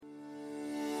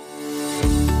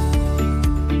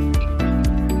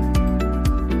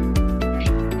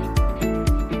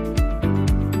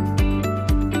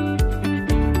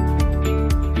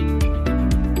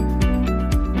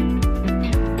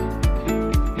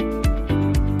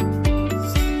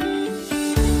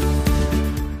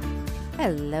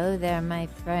there, my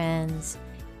friends.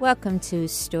 Welcome to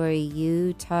Story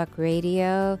U Talk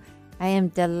Radio. I am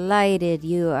delighted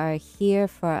you are here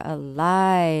for a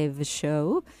live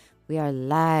show. We are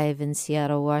live in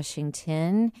Seattle,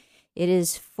 Washington. It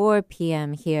is 4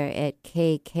 p.m. here at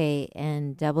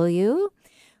KKNW.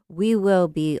 We will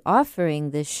be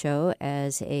offering this show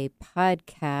as a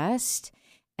podcast,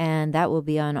 and that will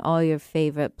be on all your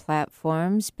favorite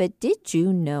platforms. But did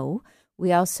you know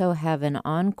we also have an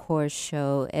encore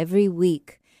show every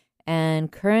week?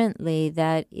 And currently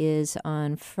that is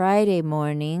on Friday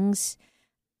mornings,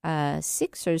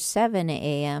 6 or 7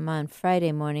 a.m. on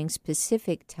Friday mornings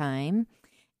Pacific time.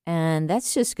 And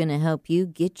that's just going to help you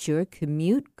get your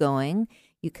commute going.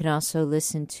 You can also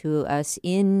listen to us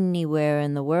anywhere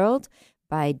in the world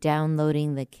by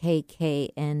downloading the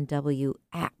KKNW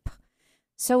app.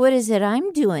 So what is it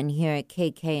I'm doing here at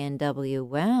KKNW?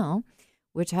 Well,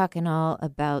 we're talking all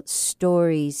about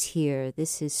stories here.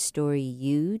 This is Story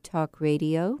U Talk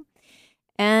Radio.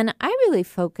 And I really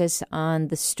focus on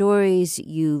the stories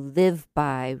you live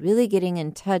by, really getting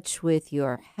in touch with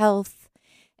your health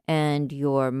and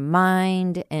your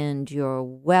mind and your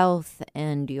wealth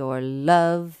and your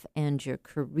love and your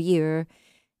career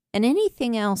and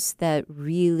anything else that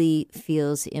really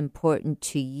feels important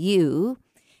to you.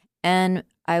 And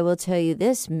I will tell you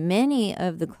this, many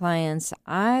of the clients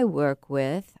I work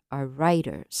with are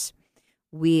writers.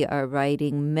 We are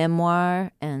writing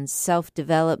memoir and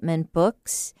self-development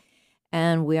books,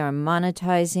 and we are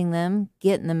monetizing them,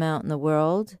 getting them out in the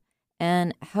world,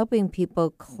 and helping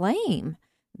people claim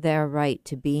their right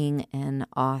to being an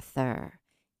author.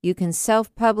 You can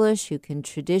self-publish, you can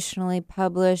traditionally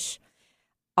publish.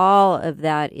 All of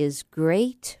that is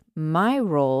great. My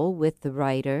role with the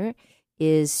writer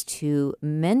is to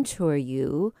mentor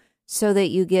you so that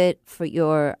you get for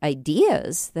your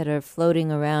ideas that are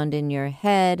floating around in your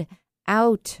head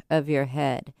out of your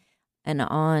head and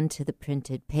on to the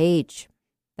printed page.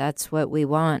 That's what we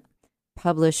want.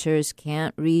 Publishers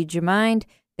can't read your mind.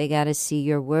 They got to see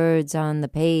your words on the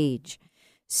page.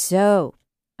 So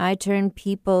I turn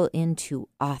people into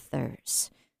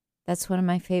authors. That's one of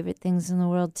my favorite things in the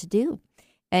world to do.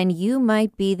 And you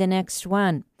might be the next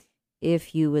one.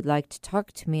 If you would like to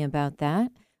talk to me about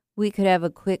that, we could have a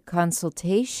quick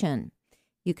consultation.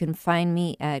 You can find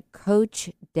me at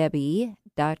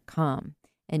CoachDebby.com.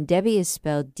 And Debbie is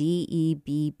spelled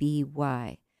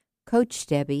D-E-B-B-Y.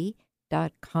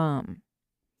 CoachDebby.com.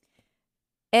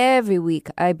 Every week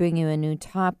I bring you a new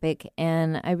topic,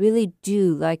 and I really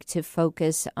do like to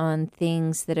focus on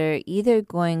things that are either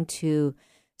going to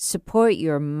support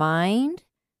your mind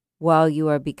while you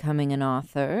are becoming an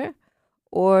author,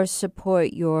 or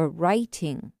support your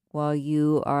writing while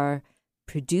you are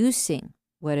producing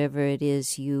whatever it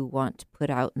is you want to put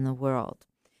out in the world.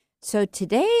 So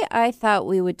today I thought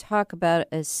we would talk about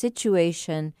a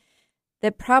situation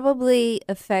that probably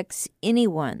affects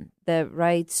anyone that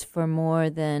writes for more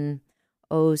than,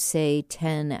 say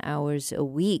 10 hours a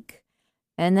week.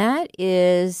 And that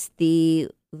is the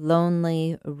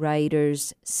lonely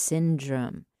writer's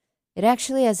syndrome. It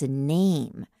actually has a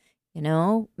name. You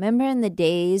know, remember in the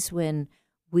days when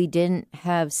we didn't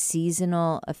have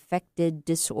seasonal affective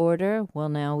disorder? Well,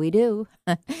 now we do.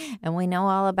 And we know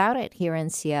all about it here in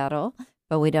Seattle,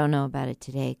 but we don't know about it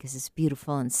today because it's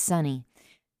beautiful and sunny.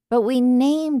 But we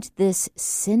named this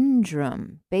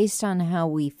syndrome based on how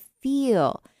we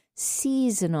feel.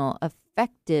 Seasonal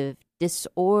affective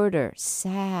disorder,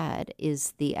 SAD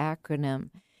is the acronym.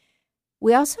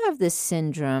 We also have this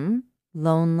syndrome,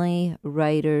 Lonely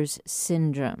Writer's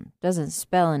Syndrome. Doesn't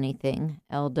spell anything,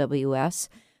 LWS,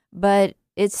 but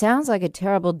it sounds like a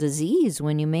terrible disease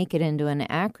when you make it into an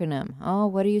acronym. Oh,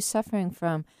 what are you suffering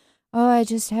from? Oh, I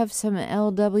just have some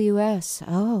LWS.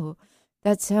 Oh,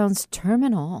 that sounds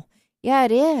terminal. Yeah,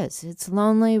 it is. It's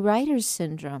Lonely Writer's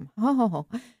Syndrome. Oh,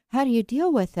 how do you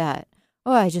deal with that?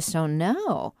 Oh, I just don't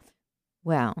know.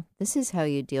 Well, this is how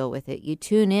you deal with it. You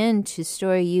tune in to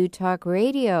Story U Talk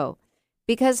Radio.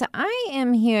 Because I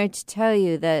am here to tell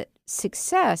you that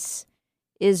success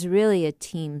is really a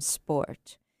team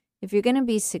sport. If you're going to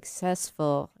be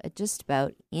successful at just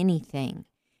about anything,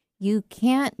 you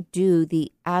can't do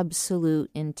the absolute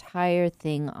entire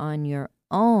thing on your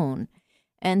own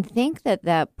and think that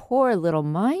that poor little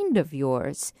mind of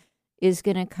yours is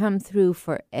going to come through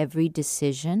for every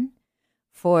decision,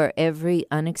 for every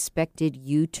unexpected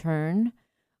U-turn,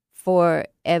 for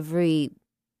every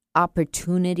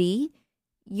opportunity.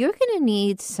 You're going to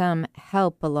need some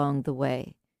help along the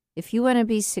way. If you want to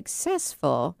be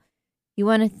successful, you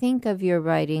want to think of your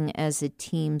writing as a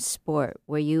team sport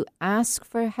where you ask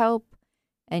for help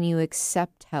and you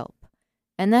accept help.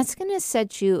 And that's going to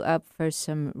set you up for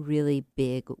some really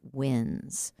big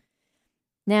wins.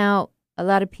 Now, a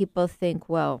lot of people think,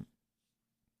 well,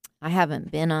 I haven't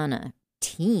been on a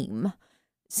team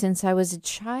since I was a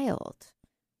child.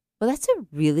 Well, that's a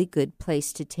really good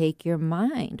place to take your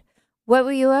mind. What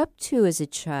were you up to as a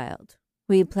child?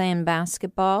 Were you playing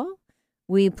basketball?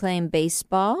 Were you playing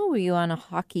baseball? Were you on a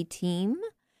hockey team?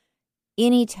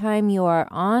 Anytime you are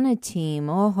on a team,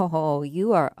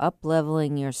 you are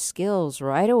up-leveling your skills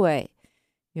right away.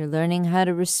 You're learning how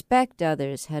to respect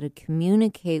others, how to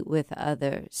communicate with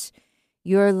others.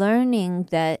 You're learning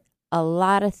that a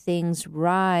lot of things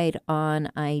ride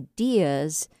on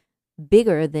ideas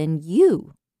bigger than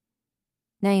you.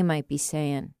 Now you might be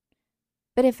saying,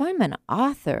 but if I'm an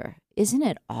author, isn't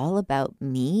it all about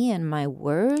me and my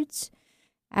words?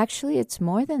 Actually, it's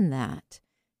more than that.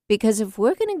 Because if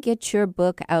we're going to get your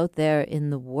book out there in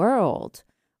the world,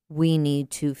 we need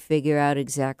to figure out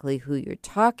exactly who you're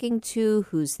talking to,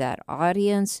 who's that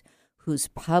audience, who's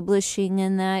publishing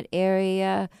in that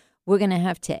area. We're going to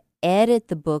have to edit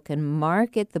the book and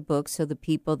market the book so the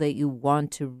people that you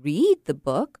want to read the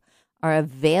book are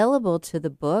available to the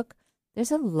book.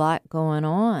 There's a lot going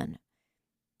on.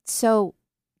 So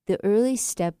the early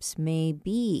steps may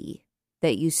be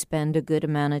that you spend a good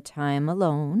amount of time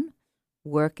alone,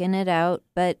 working it out,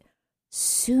 but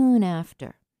soon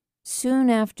after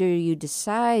you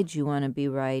decide you want to be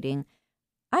writing,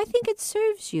 I think it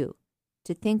serves you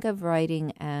to think of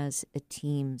writing as a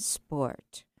team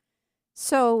sport.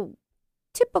 So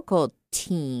typical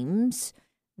teams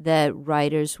that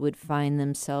writers would find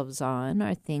themselves on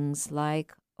are things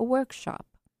like a workshop.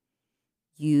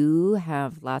 You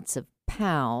have lots of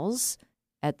pals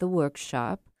at the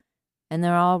workshop, and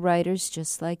they're all writers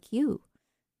just like you.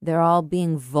 They're all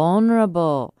being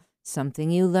vulnerable,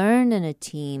 something you learned in a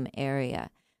team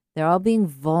area. They're all being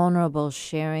vulnerable,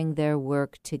 sharing their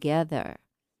work together.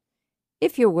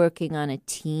 If you're working on a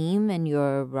team and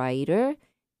you're a writer,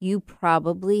 you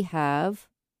probably have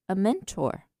a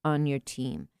mentor on your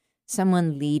team,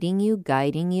 someone leading you,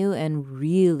 guiding you, and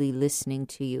really listening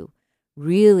to you,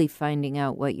 really finding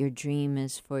out what your dream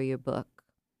is for your book.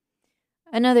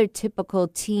 Another typical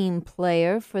team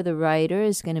player for the writer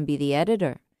is going to be the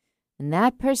editor. And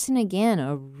that person, again,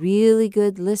 a really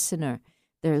good listener.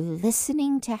 They're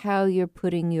listening to how you're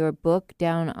putting your book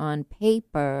down on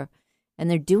paper, and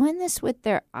they're doing this with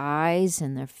their eyes,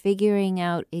 and they're figuring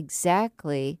out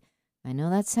exactly, I know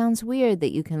that sounds weird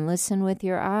that you can listen with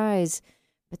your eyes,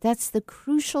 but that's the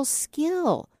crucial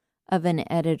skill of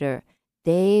an editor.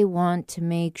 They want to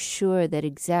make sure that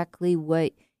exactly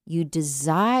what you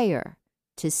desire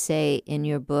to say in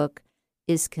your book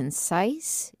is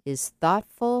concise, is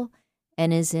thoughtful,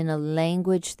 and is in a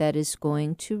language that is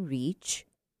going to reach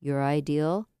your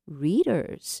ideal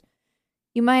readers.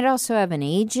 You might also have an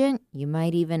agent. You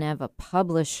might even have a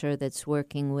publisher that's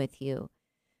working with you.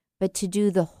 But to do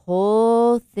the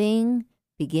whole thing,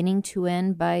 beginning to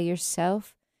end by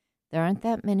yourself, there aren't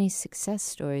that many success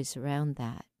stories around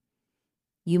that.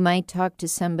 You might talk to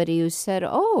somebody who said,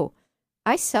 oh,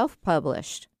 I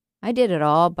self-published. I did it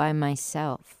all by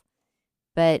myself.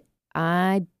 But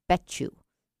I bet you,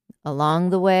 along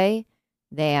the way,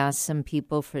 they asked some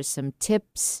people for some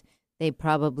tips. They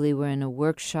probably were in a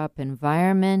workshop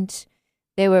environment.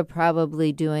 They were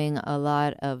probably doing a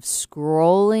lot of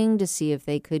scrolling to see if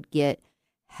they could get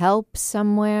help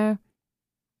somewhere.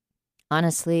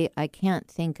 Honestly, I can't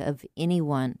think of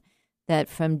anyone that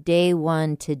from day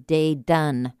one to day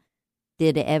done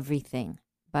did everything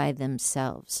by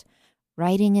themselves.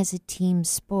 Writing is a team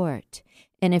sport.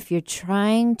 And if you're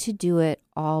trying to do it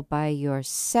all by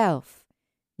yourself,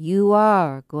 you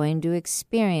are going to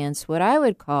experience what I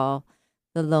would call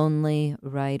the lonely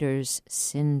writer's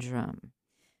syndrome.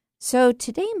 So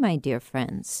today, my dear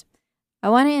friends, I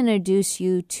want to introduce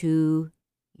you to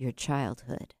your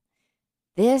childhood.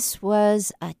 This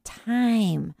was a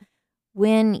time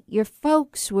when your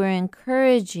folks were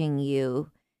encouraging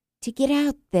you to get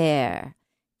out there,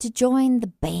 to join the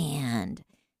band.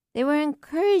 They were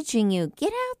encouraging you,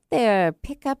 get out there,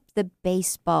 pick up the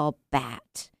baseball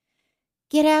bat.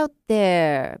 Get out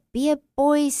there, be a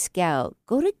Boy Scout,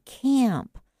 go to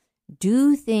camp,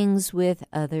 do things with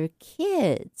other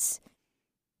kids.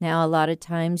 Now, a lot of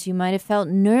times you might have felt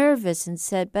nervous and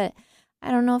said, but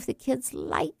I don't know if the kids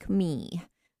like me.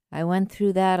 I went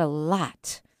through that a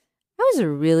lot. I was a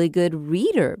really good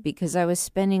reader because I was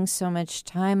spending so much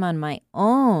time on my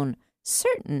own,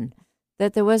 certain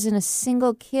that there wasn't a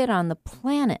single kid on the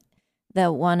planet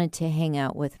that wanted to hang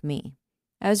out with me.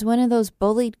 I was one of those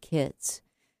bullied kids.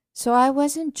 So I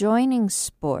wasn't joining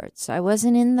sports. I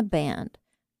wasn't in the band.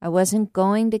 I wasn't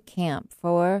going to camp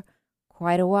for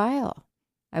quite a while.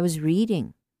 I was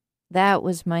reading. That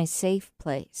was my safe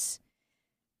place.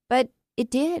 But it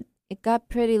did. It got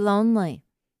pretty lonely.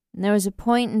 And there was a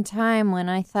point in time when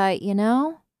I thought,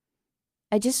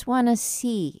 I just want to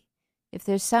see if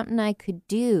there's something I could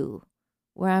do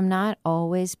where I'm not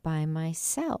always by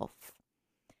myself.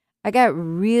 I got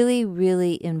really,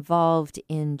 really involved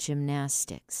in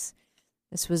gymnastics.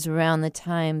 This was around the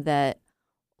time that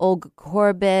Olga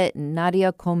Korbut and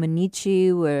Nadia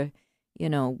Comaneci were,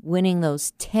 winning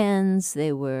those 10s.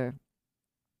 They were,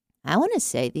 I want to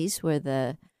say these were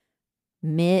 70s,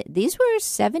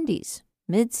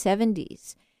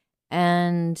 mid-70s.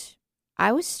 And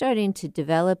I was starting to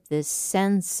develop this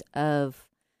sense of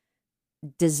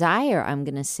desire, I'm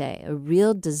going to say, a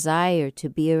real desire to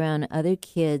be around other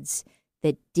kids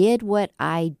that did what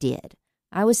I did.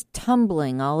 I was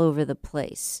tumbling all over the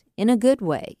place in a good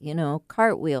way,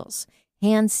 cartwheels,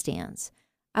 handstands.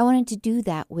 I wanted to do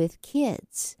that with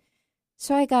kids.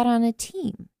 So I got on a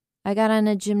team. I got on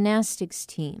a gymnastics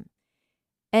team.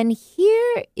 And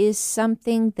here is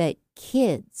something that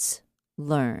kids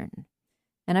learn.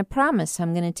 And I promise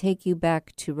I'm going to take you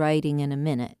back to writing in a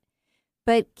minute.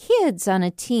 But kids on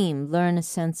a team learn a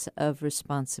sense of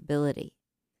responsibility.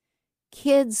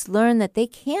 Kids learn that they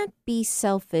can't be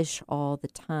selfish all the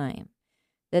time,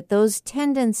 that those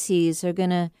tendencies are going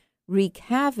to wreak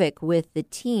havoc with the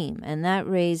team, and that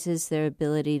raises their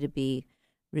ability to be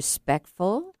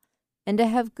respectful and to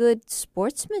have good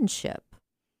sportsmanship.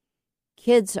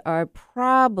 Kids are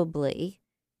probably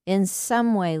in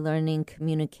some way learning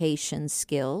communication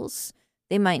skills.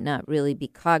 They might not really be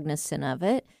cognizant of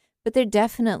it, but they're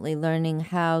definitely learning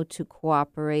how to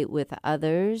cooperate with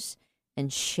others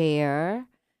and share.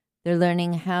 They're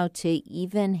learning how to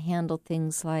even handle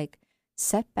things like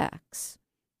setbacks.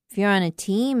 If you're on a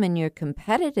team and you're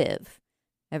competitive,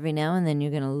 every now and then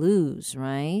you're going to lose,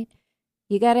 right?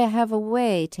 You got to have a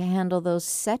way to handle those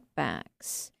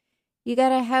setbacks. You got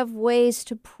to have ways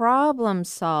to problem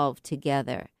solve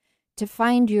together, to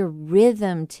find your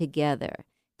rhythm together,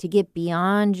 to get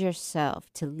beyond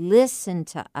yourself, to listen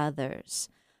to others.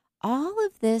 All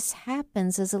of this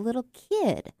happens as a little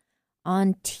kid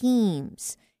on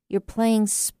teams. You're playing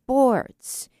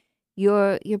sports.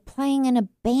 You're playing in a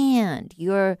band.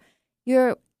 You're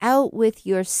out with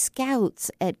your scouts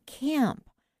at camp.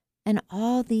 And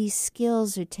all these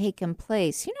skills are taking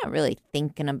place. You're not really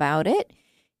thinking about it.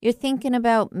 You're thinking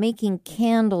about making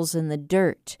candles in the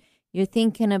dirt. You're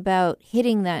thinking about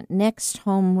hitting that next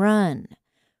home run.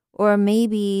 Or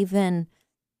maybe even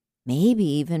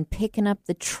picking up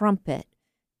the trumpet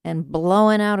and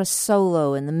blowing out a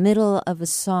solo in the middle of a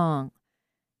song.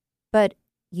 But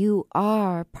you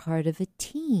are part of a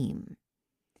team.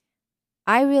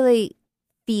 I really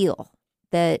feel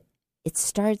that it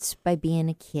starts by being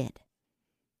a kid.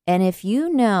 And if you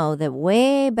know that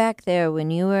way back there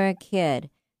when you were a kid,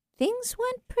 things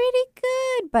went pretty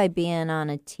good by being on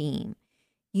a team.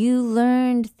 You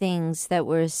learned things that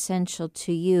were essential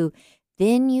to you.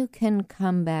 Then you can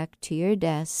come back to your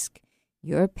desk,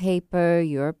 your paper,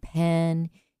 your pen,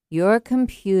 your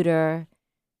computer,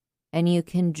 and you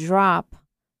can drop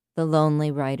the lonely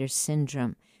writer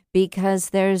syndrome, because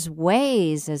there's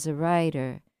ways as a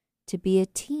writer to be a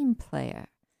team player.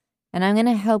 And I'm going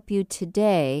to help you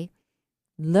today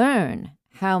learn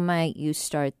how might you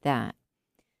start that.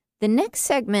 The next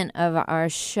segment of our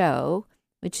show,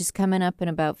 which is coming up in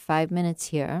about 5 minutes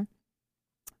here,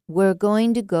 we're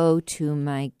going to go to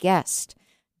my guest,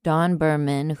 Don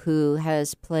Berman, who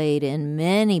has played in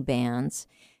many bands,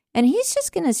 and he's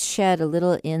just going to shed a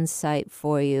little insight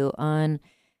for you on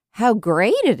how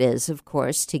great it is, of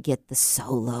course, to get the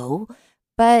solo,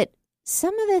 but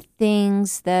some of the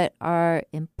things that are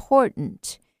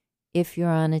important if you're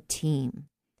on a team.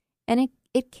 And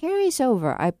it carries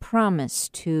over, I promise,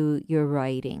 to your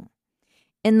writing.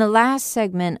 In the last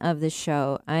segment of the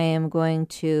show, I am going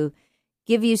to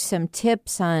give you some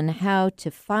tips on how to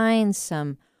find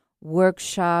some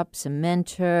workshops, a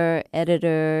mentor,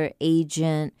 editor,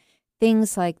 agent,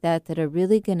 things like that that are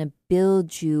really going to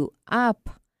build you up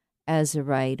as a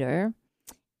writer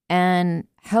and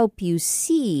help you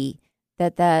see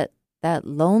that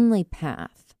lonely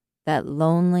path, that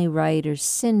lonely writer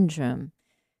syndrome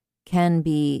can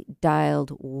be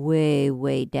dialed way,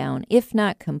 way down, if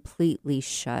not completely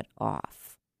shut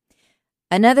off.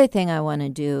 Another thing I want to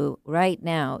do right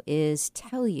now is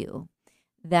tell you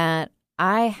that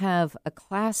I have a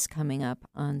class coming up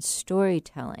on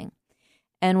storytelling.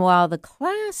 And while the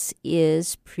class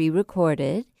is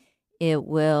pre-recorded, it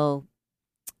will,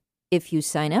 if you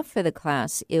sign up for the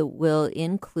class, it will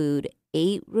include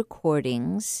 8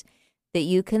 recordings that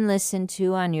you can listen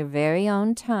to on your very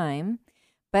own time.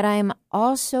 but I'm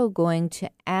also going to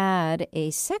add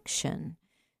a section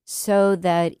so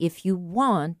that if you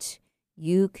want,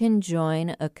 you can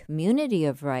join a community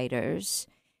of writers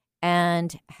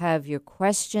and have your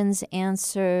questions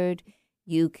answered.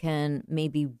 You can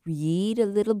maybe read a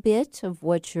little bit of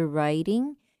what you're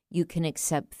writing. You can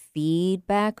accept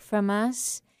feedback from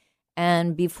us.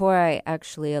 And before I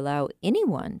actually allow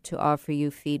anyone to offer you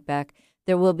feedback,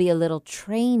 there will be a little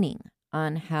training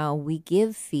on how we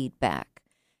give feedback,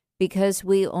 because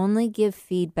we only give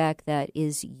feedback that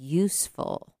is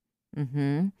useful.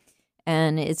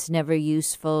 And it's never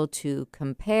useful to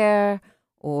compare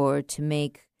or to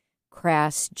make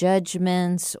crass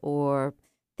judgments or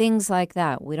things like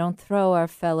that. We don't throw our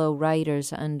fellow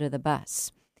writers under the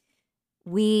bus.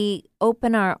 We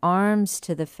open our arms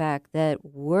to the fact that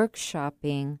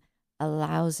workshopping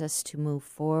allows us to move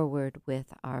forward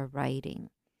with our writing.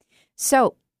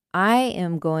 So I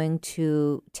am going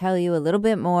to tell you a little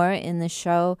bit more in the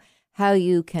show how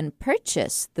you can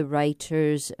purchase the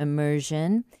Writer's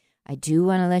Immersion. I do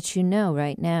want to let you know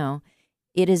right now,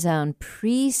 it is on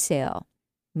pre-sale,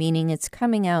 meaning it's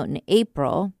coming out in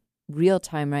April. Real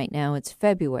time right now, it's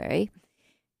February.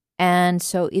 And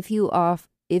so if you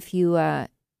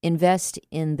invest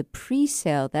in the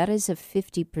pre-sale, that is a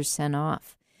 50%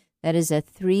 off. That is a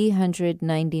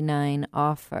 $399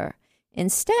 offer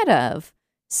instead of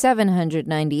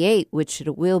 $798, which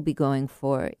it will be going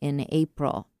for in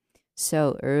April.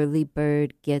 So early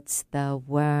bird gets the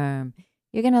worm.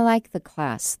 You're going to like the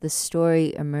class, the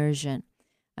story immersion.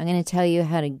 I'm going to tell you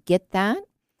how to get that.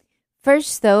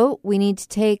 First, though, we need to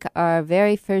take our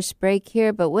very first break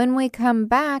here, but when we come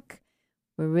back,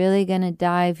 we're really going to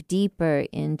dive deeper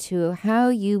into how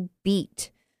you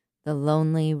beat the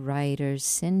lonely writer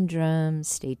syndrome.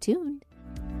 Stay tuned.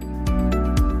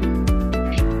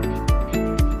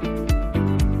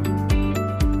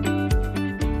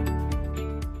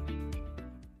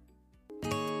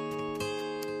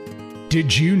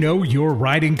 Did you know your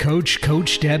writing coach,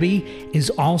 Coach Debbie, is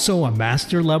also a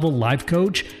master-level life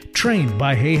coach trained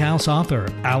by Hay House author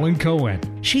Alan Cohen?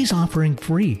 She's offering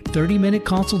free 30-minute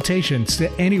consultations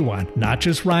to anyone, not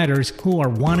just writers, who are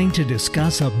wanting to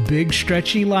discuss a big,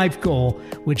 stretchy life goal,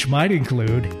 which might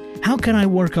include, how can I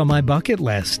work on my bucket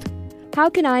list? How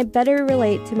can I better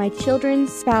relate to my children,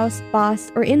 spouse,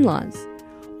 boss, or in-laws?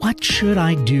 What should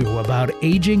I do about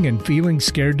aging and feeling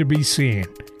scared to be seen?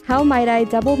 How might I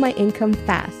double my income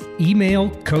fast?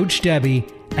 Email Coach Debbie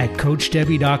at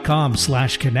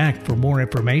CoachDebbie.com/connect for more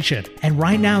information. And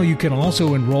right now you can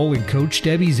also enroll in Coach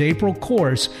Debbie's April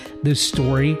course, The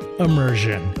Story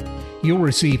Immersion. You'll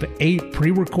receive 8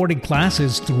 pre-recorded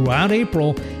classes throughout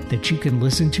April that you can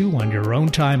listen to on your own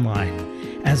timeline.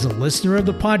 As a listener of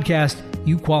the podcast,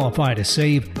 you qualify to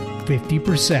save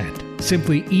 50%.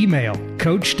 Simply email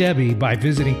Coach Debbie by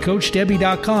visiting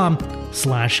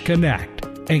CoachDebbie.com/connect.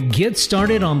 And get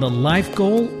started on the life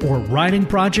goal or writing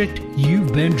project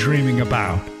you've been dreaming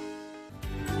about.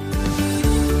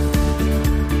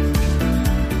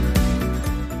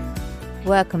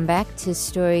 Welcome back to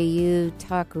Story U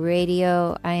Talk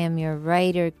Radio. I am your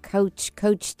writer coach,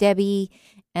 Coach Debbie,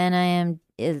 and I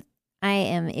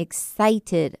am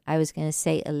excited. I was going to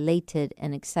say elated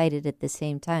and excited at the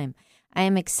same time. I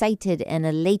am excited and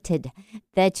elated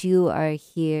that you are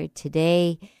here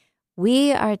today.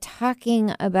 We are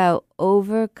talking about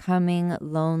overcoming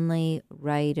lonely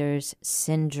writer's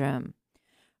syndrome.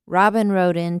 Robin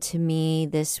wrote in to me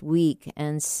this week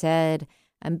and said,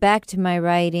 I'm back to my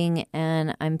writing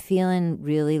and I'm feeling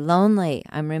really lonely.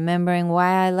 I'm remembering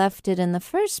why I left it in the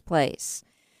first place.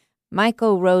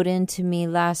 Michael wrote in to me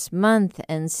last month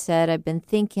and said, I've been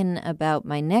thinking about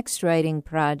my next writing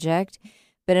project,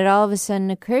 but it all of a sudden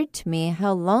occurred to me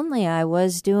how lonely I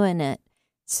was doing it.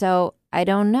 So I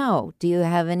don't know. Do you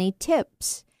have any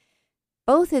tips?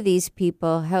 Both of these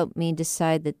people helped me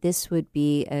decide that this would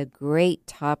be a great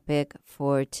topic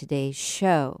for today's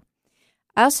show.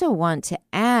 I also want to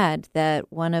add that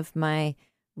one of my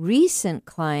recent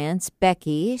clients,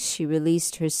 Becky, she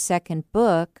released her second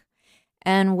book,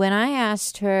 and when I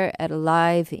asked her at a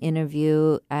live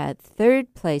interview at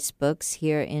Third Place Books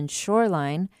here in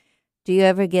Shoreline, do you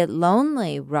ever get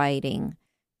lonely writing?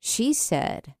 She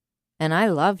said, and I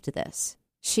loved this.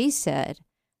 She said,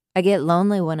 I get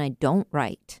lonely when I don't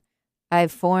write.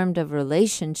 I've formed a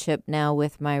relationship now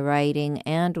with my writing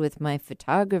and with my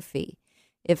photography.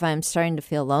 If I'm starting to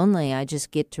feel lonely, I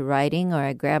just get to writing or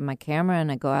I grab my camera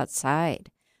and I go outside.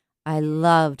 I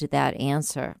loved that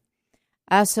answer.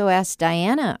 I also asked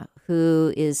Diana,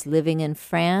 who is living in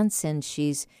France, and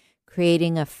she's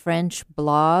creating a French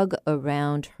blog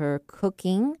around her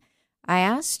cooking. I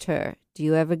asked her, do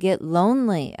you ever get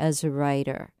lonely as a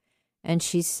writer? And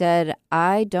she said,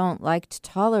 I don't like to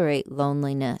tolerate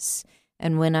loneliness.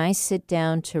 And when I sit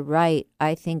down to write,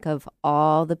 I think of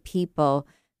all the people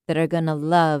that are going to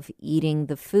love eating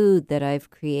the food that I've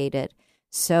created.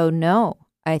 So no,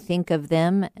 I think of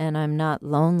them and I'm not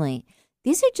lonely.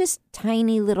 These are just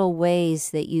tiny little ways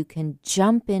that you can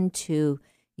jump into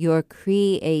your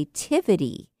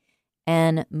creativity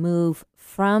and move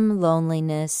from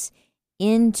loneliness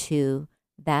into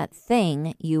that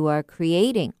thing you are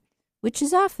creating, which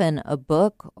is often a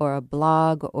book or a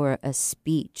blog or a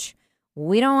speech.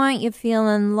 We don't want you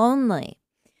feeling lonely,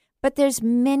 but there's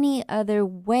many other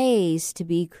ways to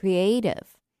be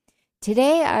creative.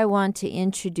 Today, I want to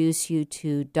introduce you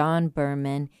to Don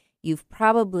Berman. You've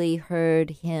probably heard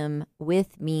him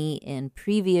with me in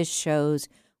previous shows.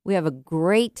 We have a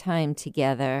great time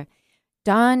together.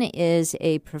 Don is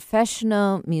a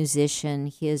professional musician.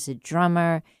 He is a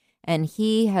drummer, and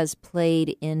he has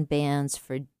played in bands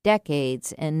for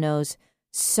decades and knows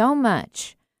so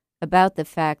much about the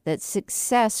fact that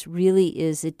success really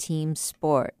is a team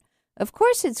sport. Of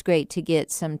course, it's great to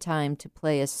get some time to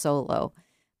play a solo,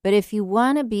 but if you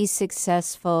want to be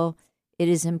successful, it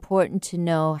is important to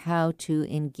know how to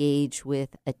engage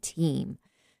with a team.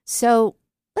 So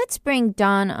let's bring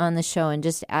Don on the show and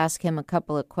just ask him a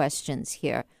couple of questions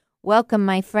here. Welcome,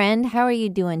 my friend. How are you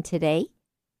doing today?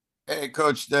 Hey,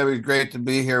 Coach Debbie, great to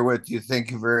be here with you.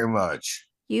 Thank you very much.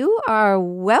 You are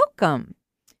welcome.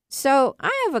 So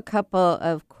I have a couple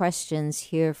of questions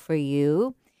here for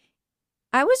you.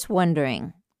 I was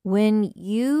wondering, when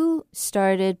you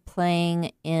started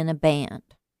playing in a band,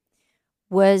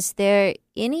 was there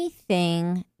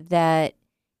anything that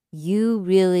you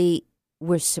really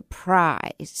were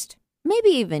surprised? Maybe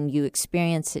even you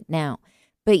experience it now,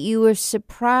 but you were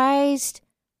surprised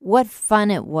what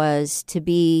fun it was to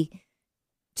be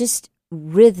just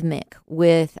rhythmic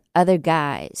with other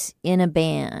guys in a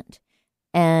band.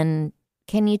 And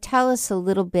can you tell us a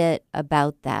little bit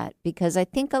about that? Because I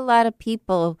think a lot of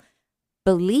people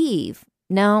believe,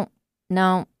 no,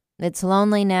 it's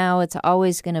lonely now. It's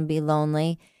always going to be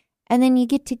lonely. And then you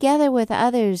get together with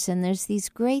others and there's these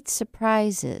great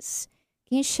surprises.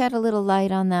 Can you shed a little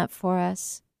light on that for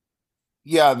us?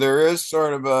 Yeah, there is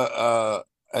sort of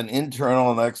an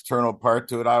internal and external part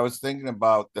to it. I was thinking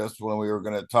about this when we were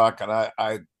going to talk, and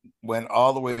I went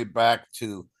all the way back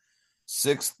to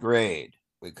 6th grade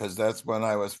because that's when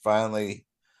I was finally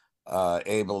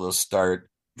able to start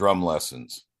drum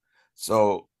lessons.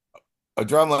 So a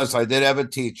drum lesson, I did have a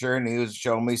teacher, and he would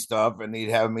show me stuff, and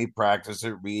he'd have me practice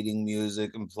it, reading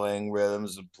music and playing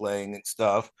rhythms and playing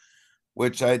stuff,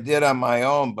 which I did on my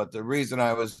own. But the reason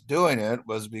I was doing it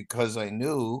was because I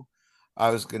knew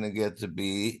I was going to get to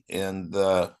be in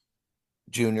the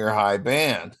junior high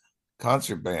band,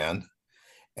 concert band.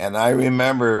 And I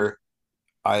remember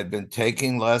I had been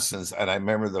taking lessons, and I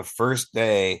remember the first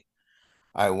day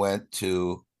I went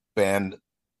to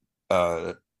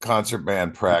concert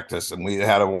band practice, and we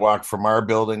had to walk from our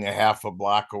building a half a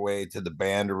block away to the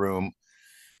band room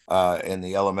in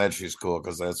the elementary school,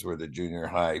 because that's where the junior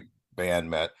high band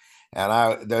met.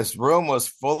 And this room was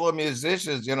full of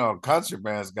musicians. You know, concert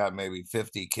band's got maybe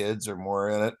 50 kids or more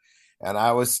in it. And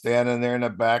I was standing there in the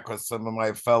back with some of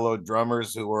my fellow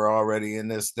drummers who were already in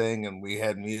this thing, and we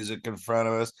had music in front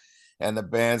of us. And the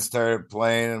band started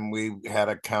playing, and we had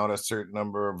to count a certain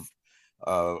number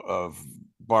of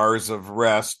bars of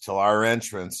rest till our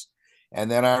entrance. And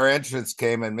then our entrance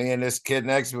came, and me and this kid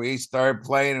next to me, he started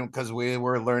playing because we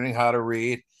were learning how to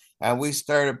read. And we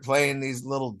started playing these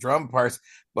little drum parts,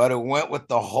 but it went with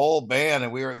the whole band.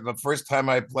 And the first time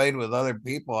I played with other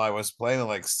people, I was playing with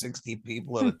like 60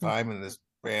 people at a time in this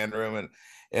band room. And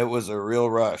it was a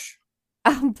real rush.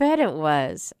 I'll bet it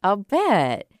was. I'll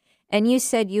bet. And you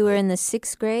said you were in the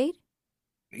 6th grade?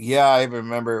 Yeah, I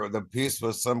remember the piece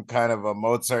was some kind of a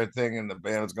Mozart thing, and the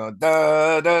band was going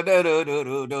da da da da da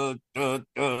da da da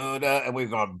da da, and we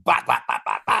were going ba ba ba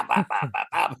ba ba ba ba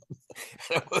ba.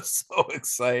 It was so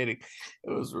exciting.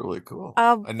 It was really cool.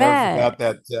 I never forgot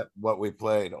that what we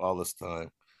played all this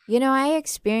time. You know, I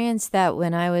experienced that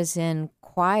when I was in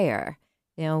choir.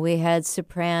 You know, we had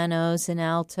sopranos and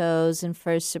altos and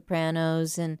first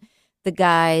sopranos and the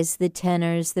guys, the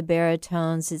tenors, the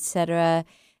baritones, etc.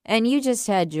 And you just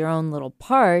had your own little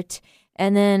part.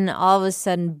 And then all of a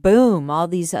sudden, boom, all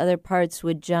these other parts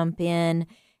would jump in.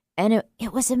 And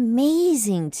it was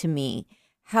amazing to me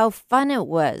how fun it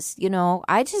was. You know,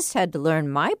 I just had to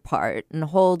learn my part and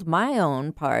hold my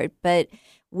own part. But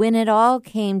when it all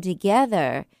came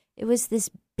together, it was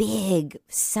this big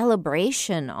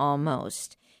celebration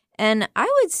almost. And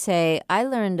I would say I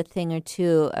learned a thing or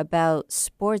two about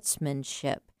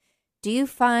sportsmanship. Do you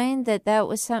find that that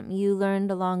was something you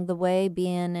learned along the way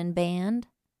being in band?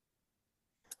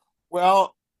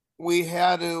 Well, we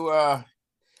had to.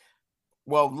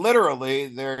 Well, literally,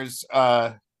 they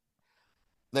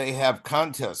have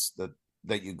contests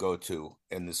that you go to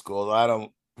in the school. I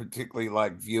don't particularly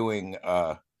like viewing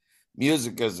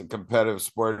music as a competitive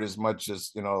sport as much as,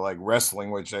 like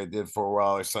wrestling, which I did for a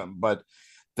while or something. But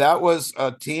that was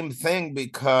a team thing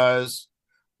because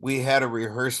we had to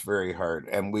rehearse very hard,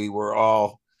 and we were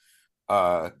all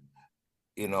uh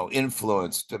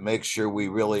influenced to make sure we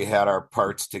really had our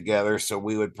parts together. So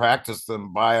we would practice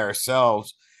them by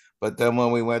ourselves, but then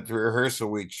when we went to rehearsal,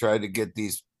 we tried to get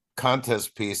these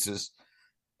contest pieces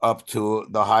up to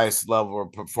the highest level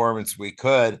of performance we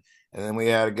could. And then we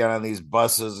had to get on these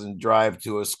buses and drive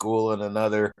to a school in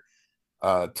another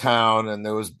town, and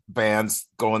there was bands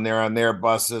going there on their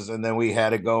buses, and then we had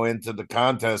to go into the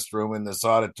contest room in this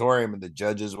auditorium, and the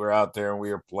judges were out there and we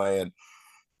were playing.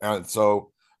 And so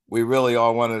we really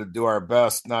all wanted to do our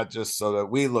best, not just so that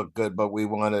we looked good, but we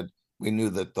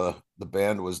knew that the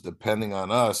band was depending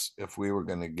on us if we were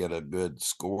going to get a good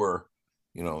score,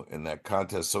 in that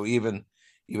contest. So even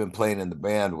playing in the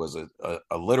band was a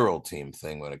literal team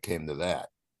thing when it came to that.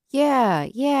 Yeah,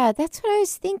 yeah, that's what I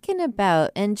was thinking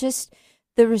about. And just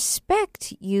the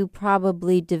respect you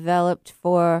probably developed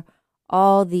for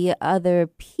all the other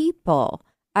people.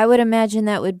 I would imagine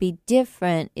that would be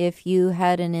different if you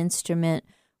had an instrument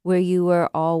where you were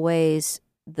always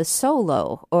the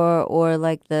solo or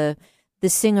like the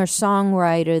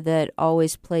singer-songwriter that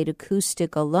always played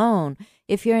acoustic alone.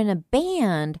 If you're in a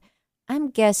band, I'm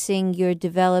guessing you're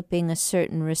developing a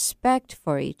certain respect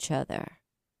for each other.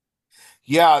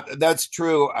 Yeah, that's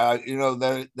true.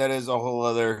 That is a whole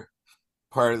other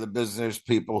part of the business.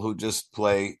 People who just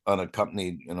play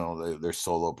unaccompanied, they're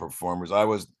solo performers. I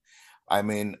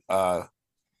mean,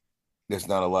 there's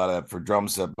not a lot of that for drum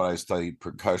set, but I studied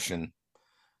percussion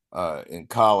in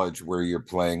college, where you're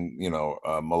playing,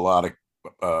 melodic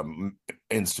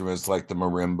instruments like the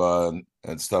marimba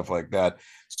and stuff like that.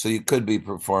 So you could be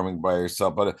performing by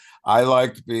yourself. But I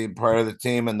liked being part of the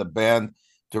team, and the band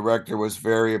director was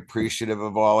very appreciative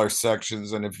of all our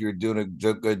sections. And if you're doing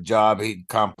a good job, he'd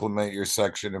compliment your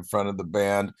section in front of the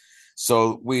band.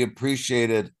 So we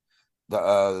appreciated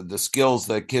the skills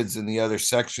that kids in the other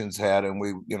sections had, and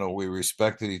we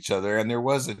respected each other, and there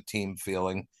was a team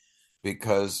feeling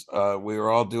because we were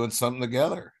all doing something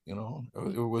together. It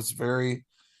was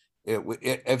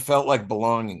it felt like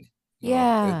belonging.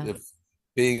 Yeah.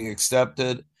 Being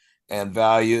accepted and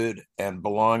valued and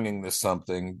belonging to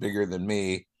something bigger than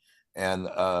me, and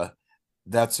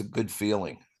that's a good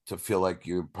feeling, to feel like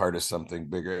you're part of something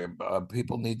bigger.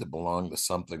 People need to belong to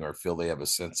something or feel they have a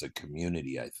sense of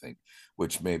community, I think,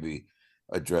 which maybe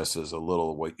addresses a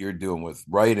little what you're doing with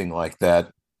writing like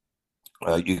that.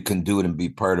 You can do it and be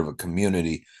part of a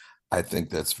community. I think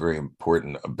that's very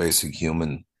important, a basic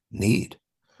human need.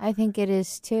 I think it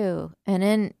is too.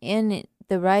 And in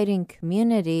the writing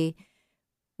community,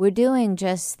 we're doing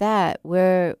just that.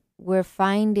 We're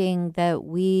finding that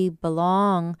we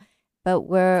belong, but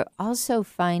we're also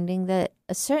finding that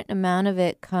a certain amount of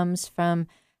it comes from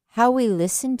how we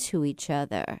listen to each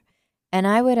other. And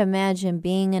I would imagine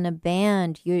being in a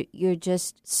band, you're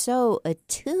just so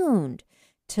attuned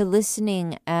to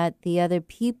listening at the other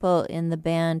people in the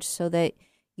band so that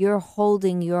you're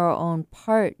holding your own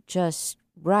part just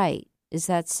right. Is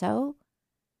that so?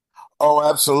 Oh,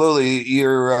 absolutely.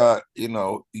 You're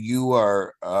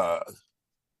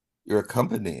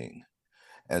accompanying.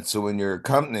 And so when you're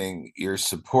accompanying, you're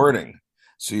supporting.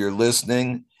 So you're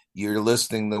listening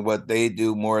to what they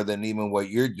do more than even what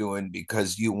you're doing,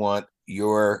 because you want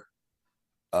your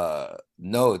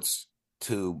notes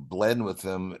to blend with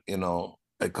them.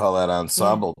 I call that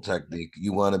ensemble technique.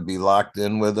 You want to be locked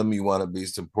in with them. You want to be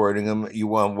supporting them. You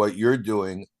want what you're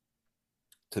doing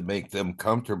to make them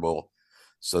comfortable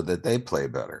so that they play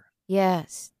better.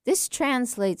 Yes. This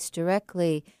translates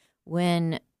directly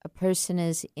when a person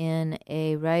is in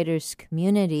a writer's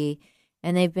community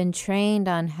and they've been trained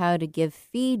on how to give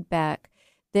feedback.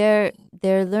 They're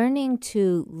learning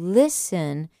to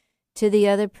listen to the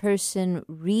other person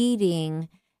reading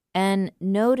and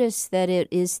notice that it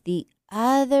is the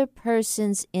other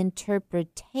person's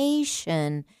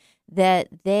interpretation that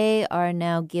they are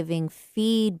now giving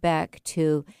feedback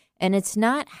to. And it's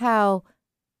not how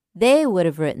they would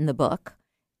have written the book.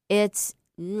 It's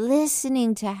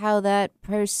listening to how that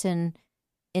person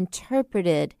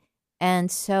interpreted.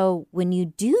 And so when you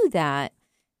do that,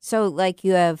 so like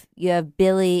you have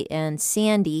Billy and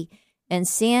Sandy, and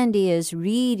Sandy is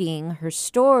reading her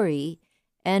story,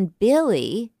 and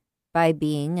Billy, by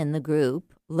being in the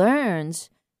group, learns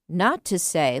not to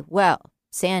say, well,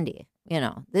 Sandy,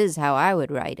 this is how I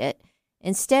would write it.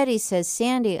 Instead, he says,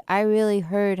 Sandy, I really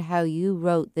heard how you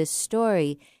wrote this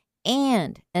story.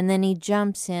 And then he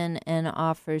jumps in and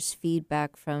offers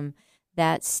feedback from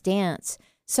that stance.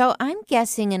 So I'm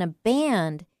guessing in a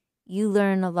band, you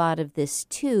learn a lot of this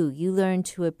too. You learn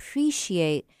to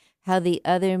appreciate how the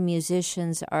other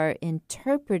musicians are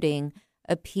interpreting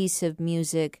a piece of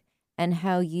music and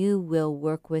how you will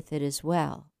work with it as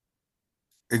well.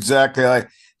 Exactly.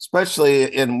 Especially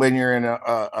when you're in an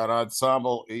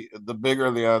ensemble, the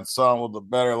bigger the ensemble, the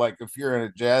better. Like if you're in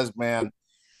a jazz band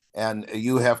and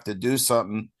you have to do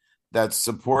something that's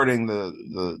supporting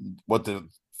what the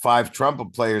five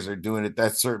trumpet players are doing at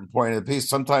that certain point of the piece,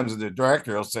 sometimes the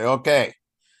director will say, okay,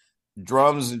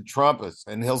 drums and trumpets.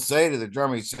 And he'll say to the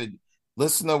drummer, he said,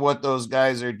 listen to what those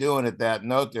guys are doing at that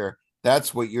note there.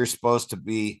 That's what you're supposed to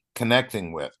be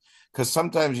connecting with. Because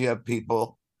sometimes you have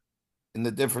people in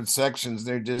the different sections,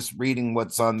 they're just reading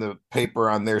what's on the paper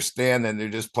on their stand and they're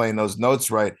just playing those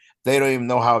notes right. They don't even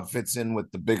know how it fits in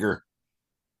with the bigger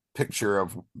picture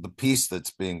of the piece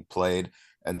that's being played.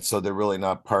 And so they're really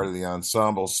not part of the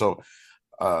ensemble. So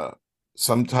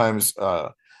sometimes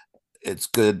it's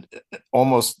good.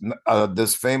 Almost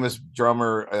this famous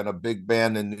drummer in a big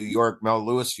band in New York, Mel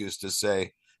Lewis, used to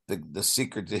say the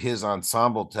secret to his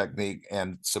ensemble technique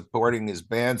and supporting his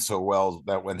band so well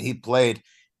that when he played,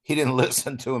 he didn't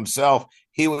listen to himself.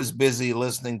 He was busy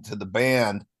listening to the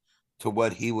band, to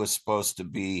what he was supposed to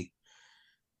be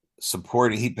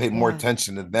supporting. He paid more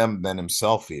attention to them than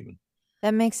himself even.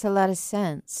 That makes a lot of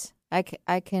sense.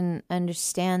 I can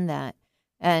understand that.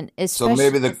 And so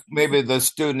maybe the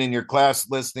student in your class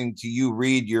listening to you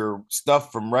read your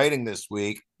stuff from writing this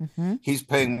week, he's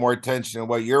paying more attention to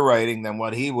what you're writing than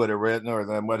what he would have written or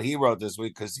than what he wrote this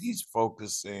week, because he's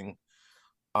focusing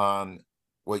on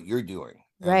what you're doing.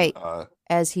 Right.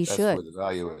 As he should. That's where the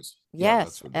value is.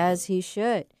 Yes, as he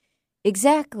should.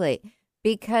 Exactly.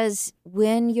 Because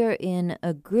when you're in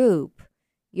a group,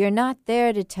 you're not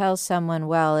there to tell someone,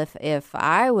 well, if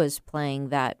I was playing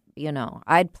that,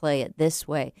 I'd play it this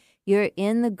way. You're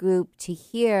in the group to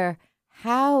hear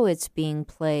how it's being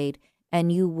played,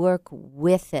 and you work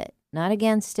with it, not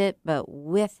against it, but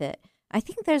with it. I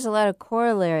think there's a lot of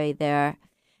corollary there.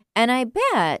 And I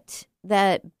bet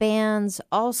that bands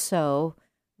also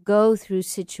go through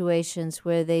situations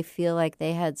where they feel like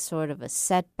they had sort of a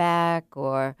setback,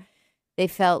 or they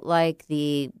felt like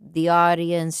the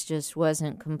audience just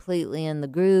wasn't completely in the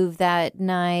groove that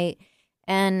night.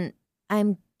 And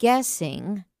I'm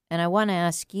guessing, and I want to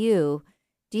ask you,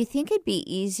 do you think it'd be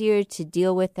easier to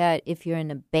deal with that if you're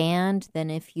in a band than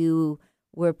if you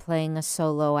were playing a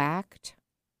solo act?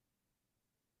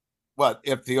 What,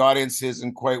 if the audience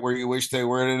isn't quite where you wish they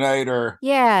were tonight, or?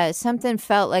 Yeah, something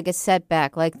felt like a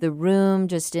setback, like the room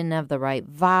just didn't have the right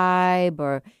vibe,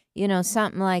 or,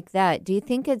 something like that. Do you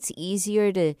think it's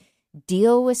easier to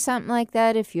deal with something like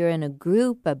that if you're in a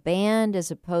group, a band, as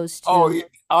opposed to? Oh,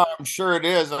 I'm sure it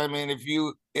is. I mean, if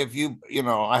you,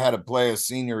 I had to play a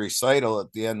senior recital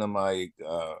at the end of my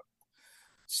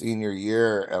senior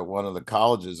year at one of the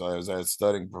colleges I was at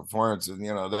studying performance, and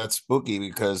that's spooky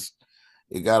because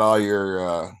you got all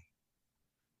your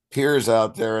peers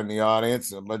out there in the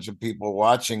audience, a bunch of people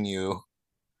watching you,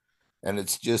 and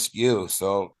it's just you.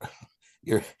 So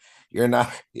you're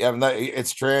not, you have not,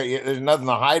 there's nothing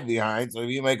to hide behind. So if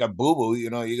you make a boo-boo,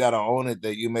 you got to own it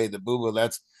that you made the boo-boo.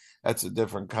 That's a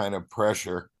different kind of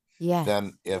pressure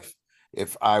than if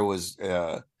I was,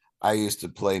 I used to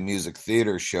play music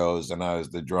theater shows and I was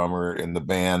the drummer in the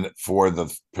band for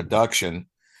the production.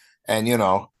 And,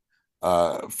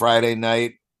 Friday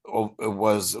night it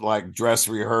was like dress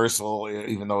rehearsal,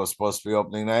 even though it was supposed to be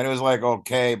opening night. It was like,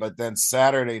 okay. But then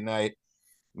Saturday night,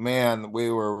 man, we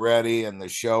were ready and the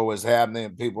show was happening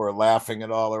and people were laughing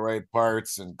at all the right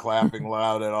parts and clapping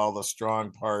loud at all the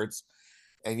strong parts.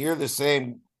 And you're the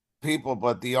same people,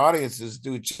 but the audiences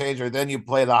do change. Or then you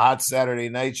play the hot Saturday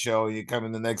night show, you come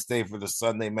in the next day for the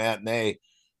Sunday matinee,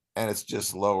 and it's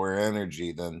just lower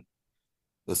energy than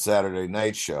the Saturday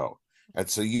night show. And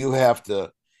so you have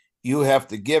to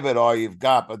give it all you've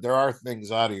got, but there are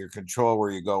things out of your control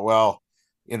where you go, well,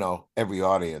 every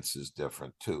audience is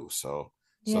different too. So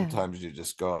sometimes you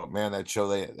just go, man,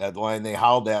 that line they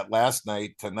howled at last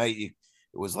night, tonight, it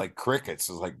was like crickets.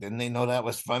 It's like, didn't they know that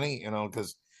was funny?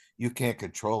 Because you can't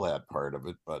control that part of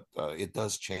it, but it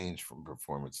does change from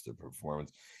performance to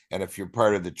performance. And if you're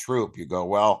part of the troupe, you go,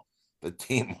 well, the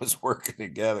team was working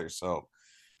together. So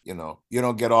you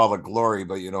don't get all the glory,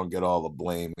 but you don't get all the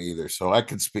blame either. So I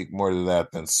can speak more to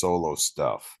that than solo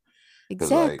stuff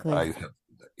because I Exactly.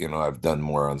 have, I've done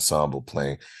more ensemble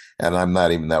playing, and I'm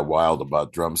not even that wild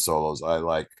about drum solos. I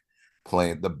like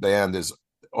playing. The band is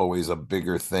always a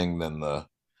bigger thing than the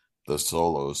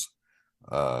solos.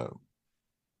 Uh,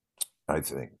 I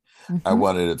think I Hmm.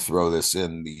 wanted to throw this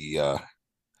in the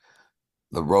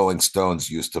Rolling Stones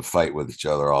used to fight with each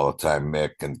other all the time.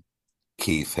 Mick and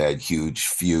Keith had huge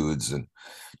feuds, and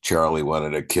Charlie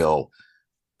wanted to kill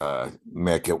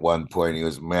Mick at one point. He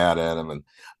was mad at him,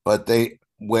 but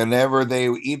whenever they,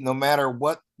 even no matter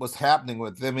what was happening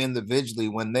with them individually,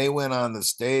 when they went on the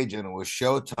stage and it was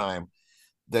showtime,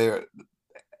 they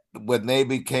when they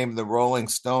became the Rolling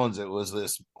Stones, it was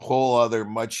this whole other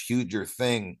much huger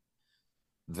thing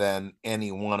than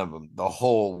any one of them. The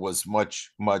whole was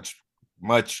much, much,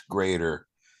 much greater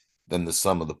than the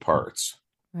sum of the parts.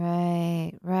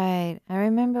 Right, right. I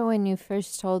remember when you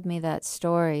first told me that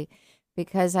story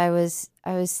because I was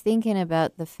thinking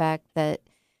about the fact that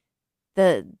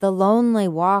the lonely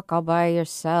walk all by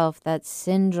yourself, that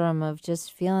syndrome of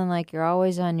just feeling like you're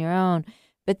always on your own,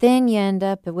 but then you end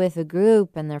up with a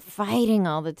group and they're fighting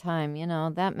all the time,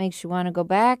 that makes you want to go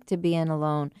back to being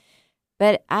alone.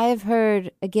 But I've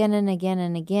heard again and again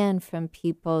and again from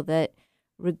people that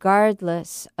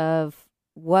regardless of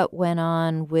what went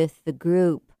on with the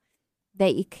group,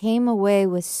 that you came away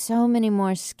with so many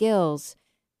more skills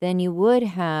than you would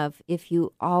have if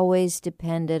you always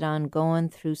depended on going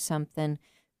through something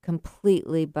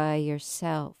completely by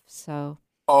yourself. So,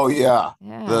 Oh yeah,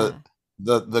 the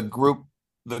yeah.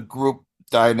 the group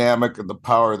dynamic and the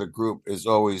power of the group is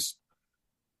always,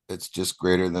 it's just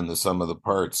greater than the sum of the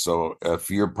parts. So if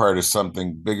you're part of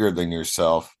something bigger than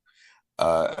yourself,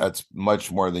 that's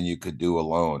much more than you could do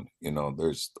alone.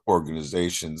 There's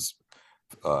organizations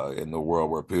in the world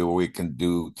where we can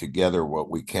do together what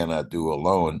we cannot do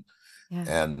alone, Yeah.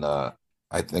 and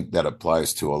I think that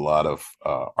applies to a lot of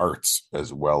arts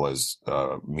as well as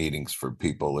meetings for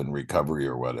people in recovery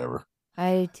or whatever.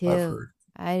 I do I've too. heard,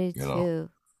 I do you know. too.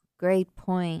 Great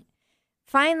point.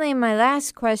 Finally, my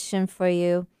last question for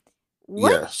you.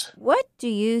 What Yes. what do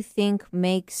you think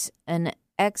makes an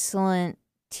excellent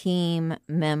team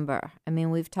member? I mean,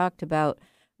 we've talked about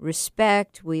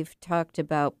respect, we've talked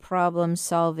about problem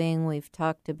solving, we've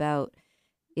talked about,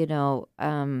 you know,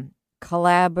 um,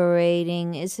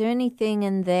 collaborating. Is there anything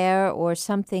in there or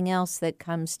something else that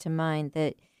comes to mind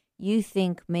that you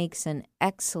think makes an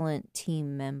excellent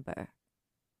team member?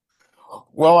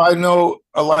 Well, I know,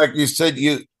 like you said,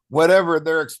 whatever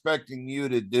they're expecting you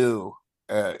to do,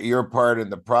 your part in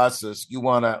the process, you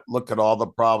want to look at all the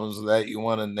problems of that. You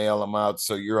want to nail them out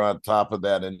so you're on top of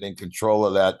that and in control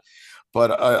of that.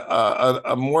 But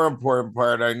a more important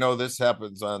part, I know this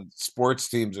happens on sports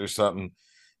teams or something.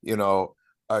 You know,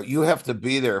 you have to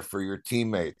be there for your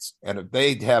teammates, and if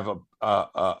they have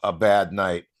a bad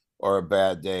night or a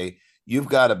bad day, you've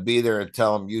got to be there and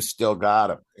tell them you still got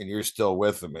them, and you're still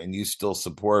with them, and you still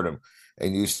support them,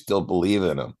 and you still believe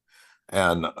in them,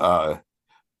 and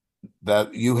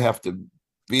that you have to.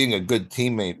 Being a good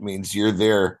teammate means you're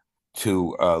there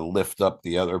to lift up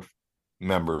the other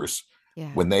members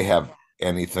Yeah. when they have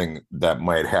anything that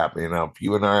might happen. If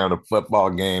you and I are on a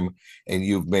football game and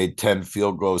you've made 10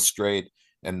 field goals straight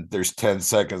and there's 10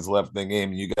 seconds left in the game,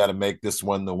 and you got to make this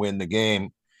one to win the game.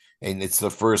 And it's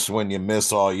the first one you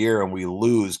miss all year and we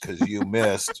lose because you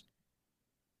missed.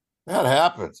 That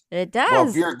happens. It Well, if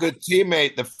does. you're a good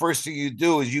teammate, the first thing you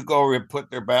do is you go over and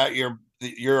put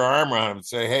your arm around him and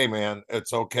say, "Hey, man,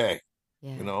 it's okay." You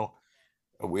Yeah. know,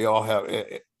 we all have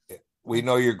we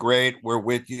know you're great. We're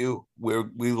with you.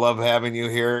 We love having you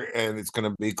here, and it's going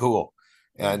to be cool.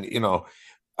 Yeah. And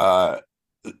uh,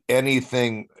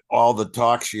 anything, all the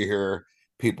talks you hear,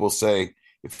 people say,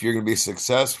 if you're going to be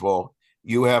successful,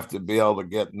 you have to be able to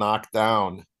get knocked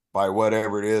down by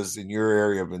whatever it is in your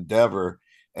area of endeavor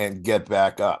and get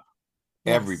back up.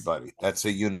 Yes. Everybody, that's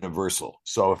a universal.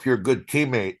 So if you're a good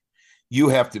teammate, you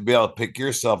have to be able to pick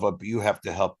yourself up. But you have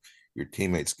to help your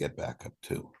teammates get back up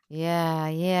too. Yeah,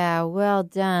 yeah, well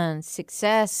done.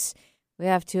 Success. We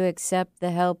have to accept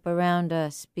the help around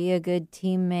us. Be a good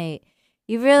teammate.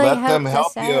 You really Let them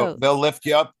helped help us you. out. They'll lift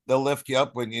you up. They'll lift you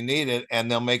up when you need it, and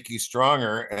they'll make you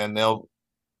stronger, and they'll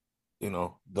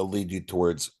lead you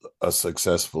towards a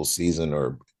successful season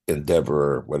or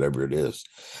endeavor or whatever it is.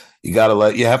 You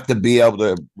have to be able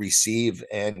to receive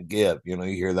and give. You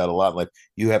hear that a lot. Like,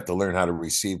 you have to learn how to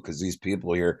receive because these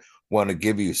people here want to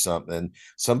give you something.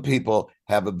 Some people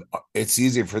it's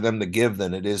easier for them to give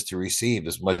than it is to receive.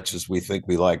 As much as we think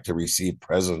we like to receive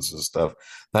presents and stuff,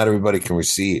 not everybody can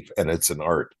receive, and it's an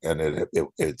art, and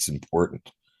it's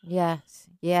important. Yes,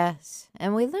 yes.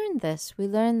 And we learned this. We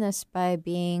learned this by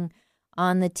being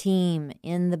on the team,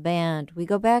 in the band. We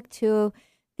go back to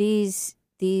these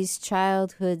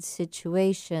childhood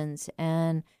situations,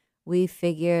 and we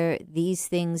figure these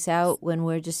things out when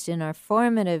we're just in our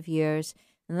formative years.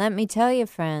 And let me tell you,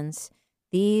 friends,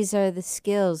 these are the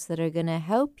skills that are going to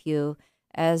help you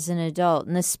as an adult,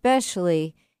 and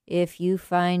especially if you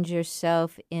find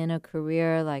yourself in a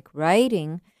career like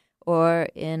writing or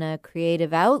in a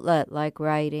creative outlet like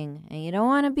writing, and you don't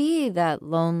want to be that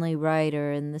lonely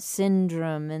writer and the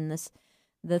syndrome and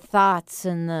the thoughts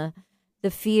and the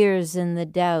fears and the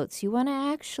doubts. You want to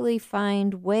actually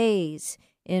find ways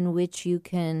in which you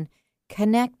can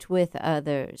connect with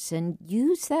others and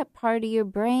use that part of your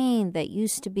brain that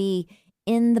used to be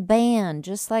in the band,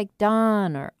 just like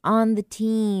Don, or on the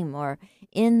team, or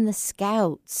in the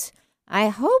Scouts. I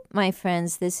hope, my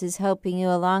friends, this is helping you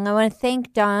along. I want to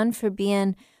thank Don for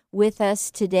being with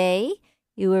us today.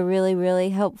 You were really, really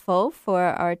helpful for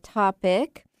our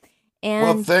topic. And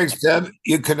well, thanks, Deb.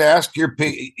 You could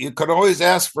always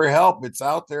ask for help. It's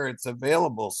out there. It's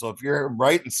available. So if you're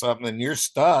writing something and you're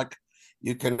stuck,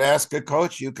 you can ask a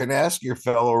coach. You can ask your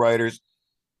fellow writers,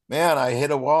 man, I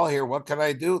hit a wall here. What can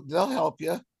I do? They'll help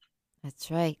you.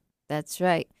 That's right. That's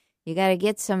right. You got to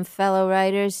get some fellow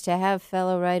writers to have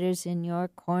fellow writers in your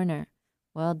corner.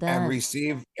 Well done. And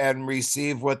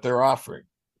receive what they're offering.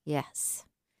 Yes,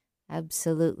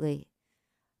 absolutely.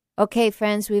 Okay,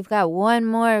 friends, we've got one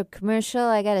more commercial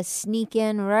I got to sneak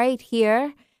in right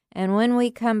here. And when we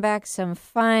come back, some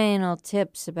final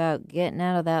tips about getting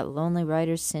out of that lonely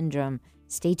writer syndrome.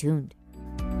 Stay tuned.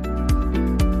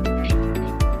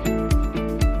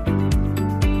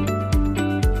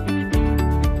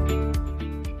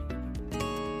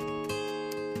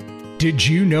 Did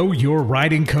you know your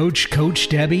writing coach, Coach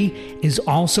Debbie, is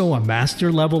also a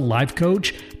master-level life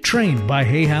coach trained by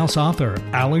Hay House author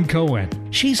Alan Cohen?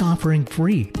 She's offering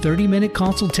free 30-minute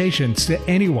consultations to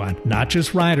anyone, not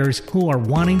just writers, who are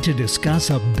wanting to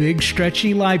discuss a big,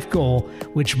 stretchy life goal,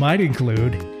 which might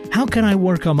include, how can I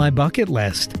work on my bucket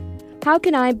list? How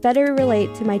can I better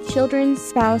relate to my children,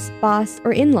 spouse, boss,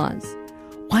 or in-laws?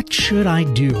 What should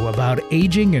I do about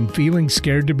aging and feeling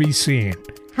scared to be seen?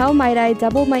 How might I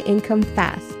double my income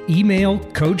fast? Email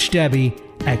Coach Debbie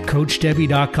at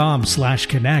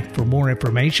CoachDebbie.com/connect for more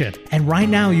information. And right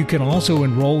now you can also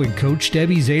enroll in Coach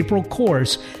Debbie's April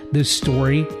course, The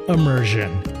Story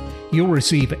Immersion. You'll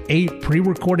receive 8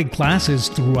 pre-recorded classes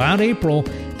throughout April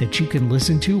that you can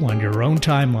listen to on your own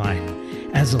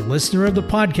timeline. As a listener of the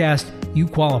podcast, you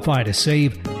qualify to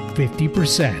save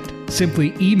 50%.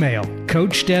 Simply email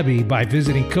Coach Debbie by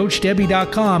visiting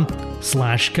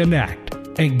CoachDebbie.com/connect.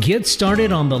 And get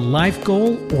started on the life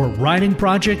goal or writing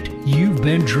project you've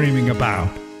been dreaming about.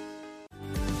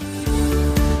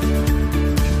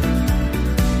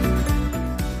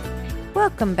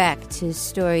 Welcome back to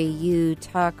Story U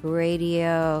Talk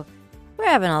Radio. We're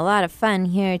having a lot of fun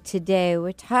here today.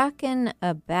 We're talking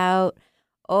about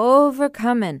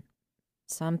overcoming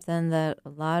something that a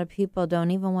lot of people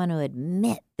don't even want to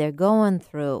admit they're going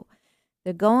through.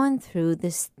 They're going through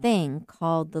this thing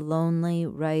called the lonely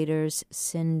writer's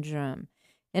syndrome.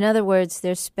 In other words,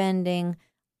 they're spending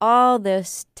all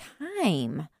this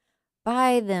time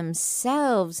by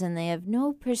themselves and they have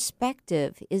no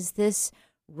perspective. Is this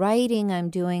writing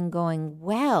I'm doing going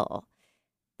well?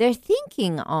 They're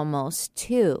thinking almost,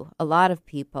 too, a lot of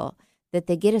people, that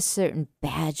they get a certain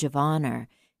badge of honor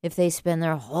if they spend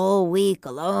their whole week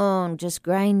alone just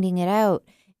grinding it out,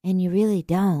 and you really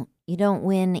don't. You don't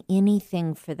win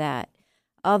anything for that,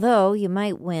 although you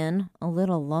might win a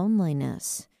little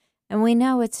loneliness. And we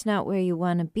know it's not where you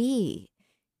want to be.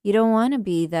 You don't want to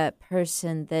be that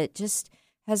person that just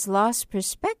has lost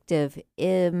perspective.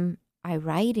 Am I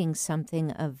writing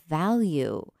something of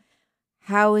value?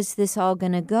 How is this all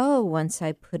going to go once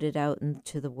I put it out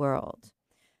into the world?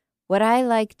 What I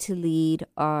like to lead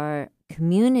are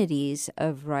communities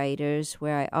of writers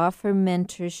where I offer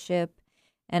mentorship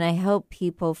and I help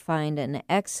people find an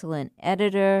excellent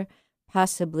editor,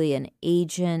 possibly an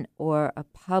agent or a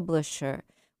publisher.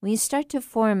 When you start to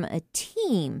form a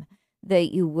team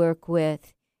that you work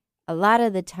with, a lot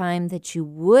of the time that you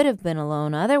would have been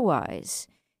alone otherwise,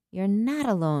 you're not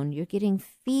alone. You're getting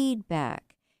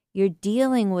feedback. You're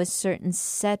dealing with certain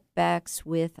setbacks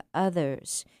with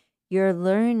others. You're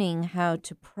learning how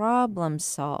to problem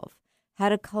solve, how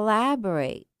to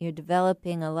collaborate. You're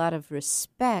developing a lot of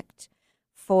respect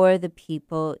for the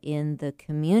people in the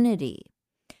community.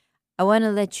 I want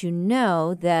to let you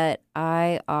know that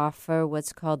I offer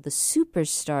what's called the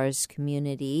Superstars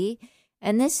community,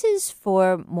 and this is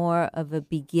for more of a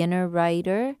beginner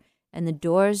writer and the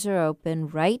doors are open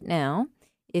right now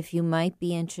if you might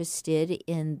be interested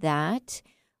in that.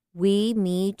 We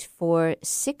meet for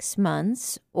 6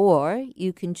 months, or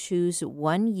you can choose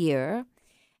 1 year.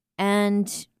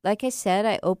 And like I said,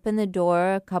 I open the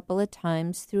door a couple of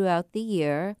times throughout the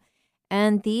year.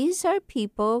 And these are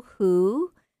people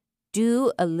who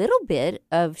do a little bit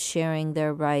of sharing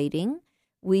their writing.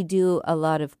 We do a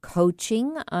lot of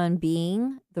coaching on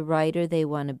being the writer they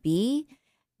want to be.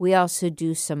 We also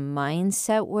do some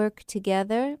mindset work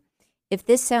together. If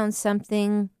this sounds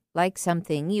something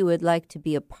you would like to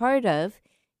be a part of,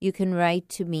 you can write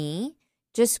to me.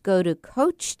 Just go to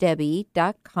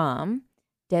CoachDebbie.com.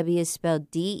 Debbie is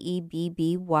spelled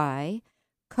D-E-B-B-Y.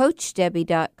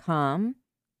 CoachDebbie.com.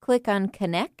 Click on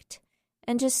Connect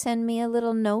and just send me a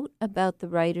little note about the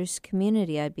writers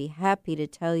community. I'd be happy to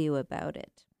tell you about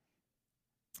it.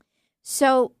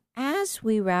 So as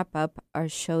we wrap up our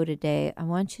show today, I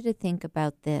want you to think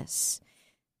about this,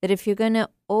 that if you're going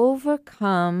to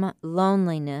overcome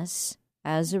loneliness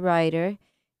as a writer,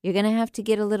 you're going to have to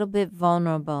get a little bit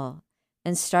vulnerable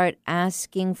and start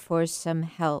asking for some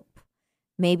help.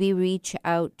 Maybe reach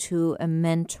out to a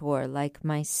mentor like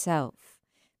myself.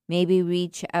 Maybe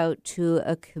reach out to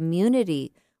a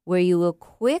community where you will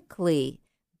quickly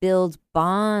build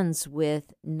bonds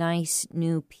with nice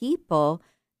new people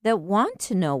that want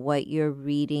to know what you're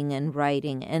reading and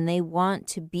writing, and they want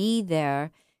to be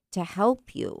there to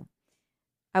help you.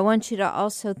 I want you to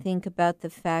also think about the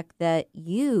fact that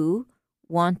you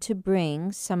want to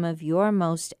bring some of your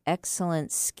most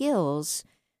excellent skills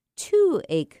to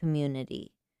a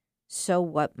community. So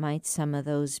what might some of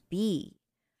those be?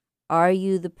 Are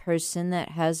you the person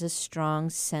that has a strong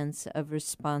sense of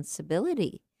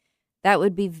responsibility? That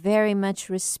would be very much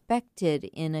respected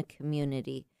in a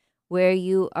community where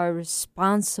you are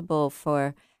responsible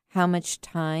for how much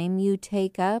time you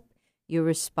take up. You're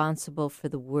responsible for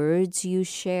the words you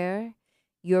share.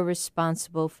 You're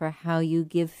responsible for how you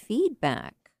give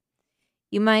feedback.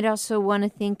 You might also want to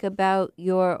think about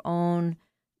your own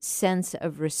sense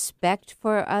of respect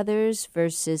for others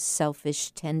versus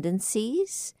selfish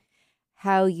tendencies,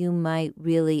 how you might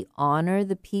really honor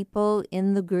the people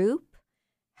in the group,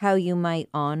 how you might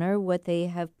honor what they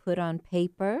have put on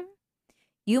paper.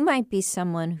 You might be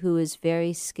someone who is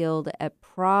very skilled at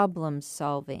problem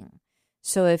solving.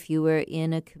 So if you were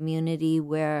in a community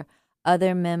where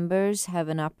other members have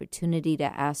an opportunity to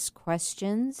ask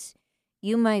questions,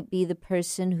 you might be the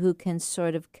person who can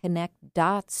sort of connect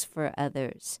dots for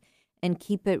others and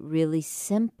keep it really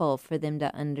simple for them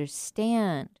to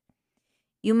understand.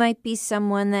 You might be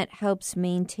someone that helps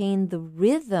maintain the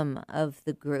rhythm of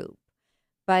the group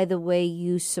by the way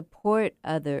you support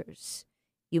others.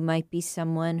 You might be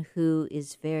someone who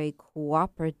is very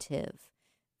cooperative,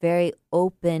 very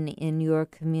open in your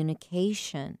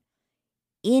communication.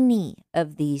 Any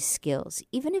of these skills,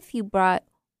 even if you brought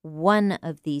one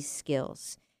of these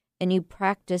skills and you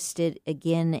practiced it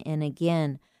again and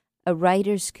again, a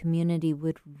writer's community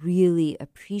would really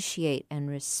appreciate and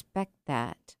respect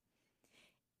that.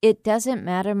 It doesn't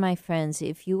matter, my friends,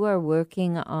 if you are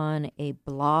working on a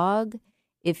blog,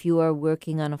 if you are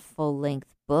working on a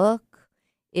full-length book,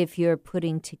 if you're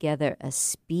putting together a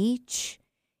speech,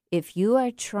 if you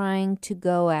are trying to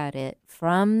go at it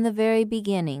from the very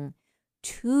beginning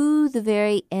to the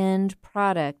very end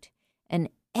product, and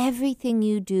everything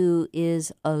you do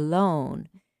is alone,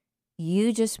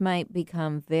 you just might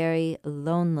become very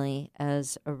lonely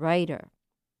as a writer.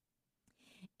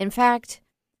 In fact,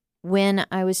 when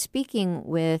I was speaking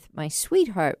with my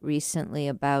sweetheart recently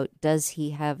about does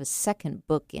he have a second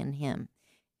book in him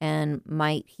and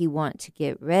might he want to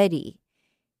get ready,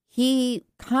 he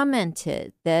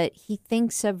commented that he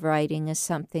thinks of writing as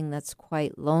something that's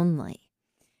quite lonely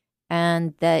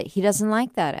and that he doesn't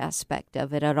like that aspect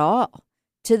of it at all,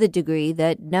 to the degree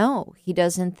that, no, he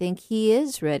doesn't think he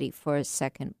is ready for a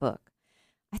second book.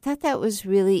 I thought that was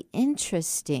really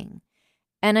interesting.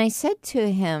 And I said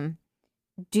to him,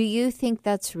 do you think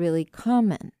that's really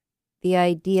common? The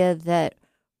idea that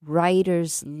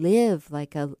writers live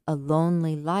like a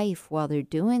lonely life while they're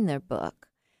doing their book.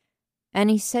 And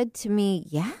he said to me,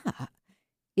 yeah,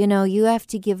 you have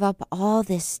to give up all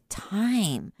this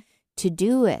time to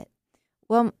do it.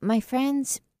 Well, my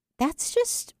friends, that's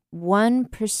just one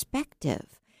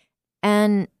perspective.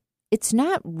 And it's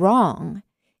not wrong.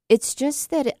 It's just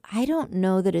that I don't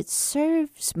know that it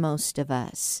serves most of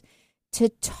us to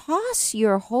toss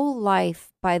your whole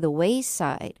life by the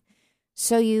wayside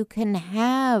so you can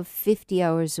have 50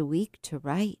 hours a week to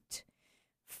write.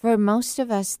 For most of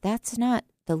us, that's not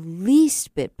the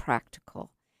least bit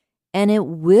practical, and it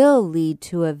will lead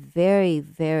to a very,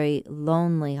 very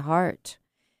lonely heart.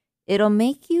 It'll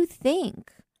make you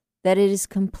think that it is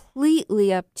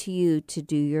completely up to you to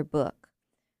do your book,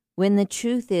 when the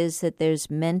truth is that there's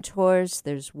mentors,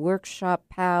 there's workshop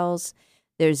pals,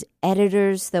 there's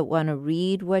editors that want to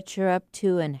read what you're up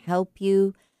to and help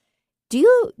you. Do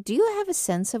you have a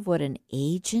sense of what an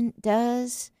agent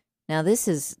does? Now,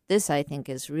 this I think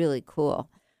is really cool.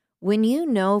 When you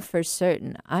know for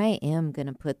certain, I am going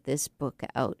to put this book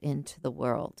out into the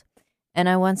world, and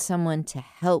I want someone to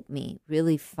help me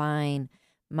really find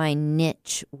my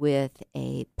niche with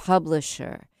a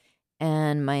publisher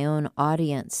and my own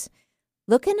audience,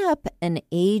 looking up an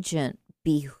agent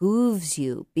behooves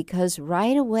you, because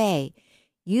right away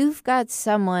you've got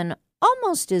someone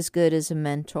almost as good as a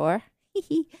mentor,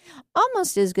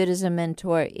 almost as good as a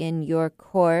mentor in your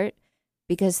court,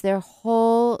 because their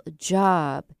whole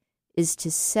job is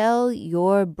to sell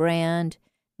your brand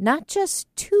not just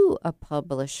to a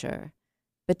publisher,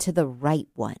 but to the right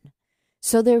one.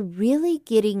 So they're really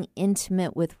getting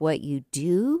intimate with what you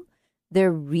do.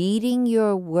 They're reading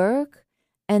your work,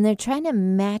 and they're trying to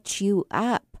match you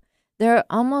up. They're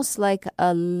almost like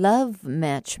a love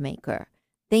matchmaker.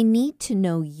 They need to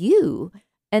know you,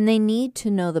 and they need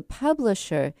to know the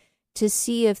publisher to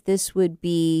see if this would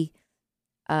be,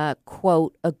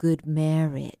 quote, a good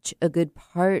marriage, a good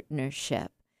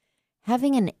partnership.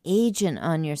 Having an agent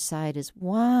on your side is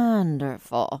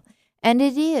wonderful. And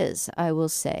it is, I will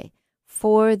say,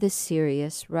 for the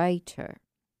serious writer.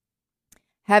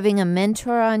 Having a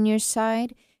mentor on your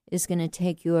side is going to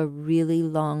take you a really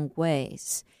long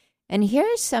ways. And here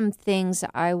are some things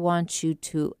I want you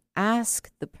to ask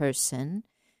the person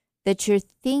that you're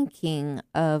thinking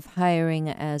of hiring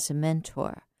as a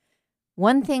mentor.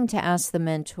 One thing to ask the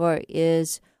mentor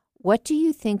is, what do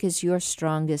you think is your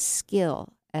strongest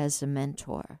skill as a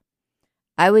mentor?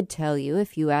 I would tell you,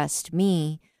 if you asked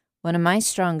me, one of my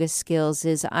strongest skills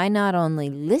is I not only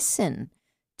listen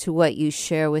to what you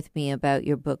share with me about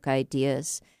your book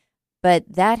ideas, but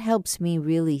that helps me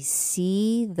really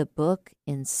see the book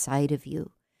inside of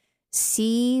you.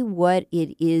 See what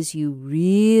it is you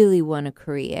really want to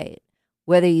create.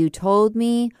 Whether you told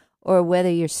me or whether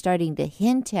you're starting to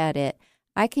hint at it,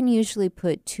 I can usually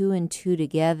put 2 and 2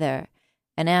 together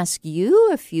and ask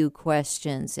you a few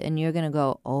questions, and you're going to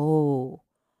go, oh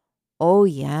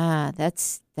yeah,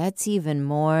 that's even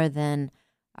more than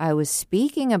I was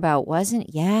speaking about, wasn't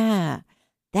it? Yeah,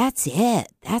 that's it.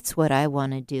 That's what I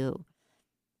want to do.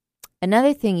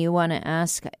 Another thing you want to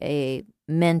ask a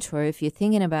mentor, if you're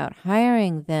thinking about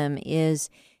hiring them, is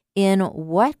in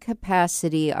what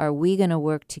capacity are we going to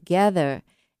work together,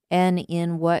 and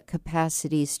in what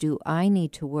capacities do I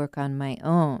need to work on my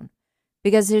own?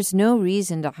 Because there's no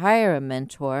reason to hire a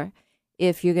mentor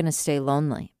if you're going to stay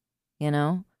lonely,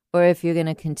 or if you're going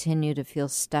to continue to feel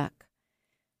stuck.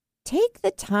 Take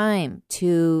the time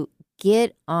to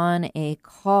get on a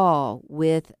call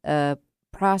with a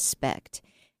prospect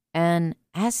and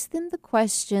ask them the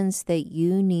questions that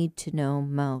you need to know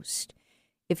most.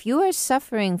 If you are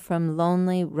suffering from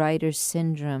lonely writer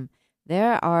syndrome,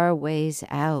 there are ways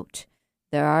out.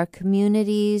 There are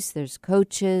communities, there's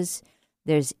coaches,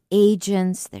 there's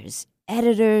agents, there's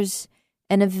editors,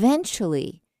 and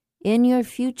eventually, in your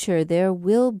future, there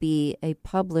will be a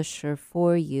publisher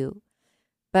for you.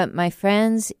 But my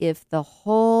friends, if the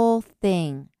whole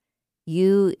thing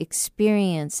you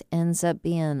experience ends up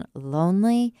being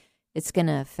lonely, it's going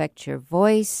to affect your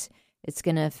voice. It's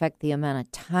going to affect the amount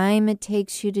of time it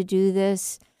takes you to do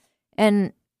this.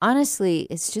 And honestly,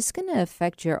 it's just going to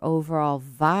affect your overall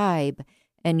vibe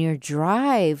and your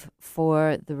drive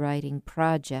for the writing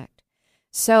project.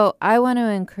 So I want to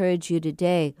encourage you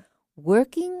today,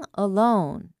 working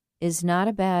alone is not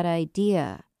a bad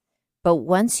idea. But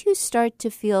once you start to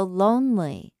feel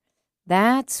lonely,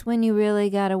 that's when you really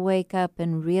got to wake up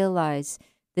and realize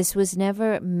this was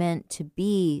never meant to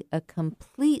be a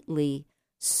completely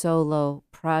solo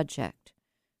project.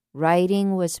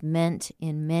 Writing was meant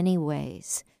in many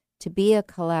ways to be a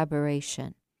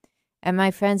collaboration. And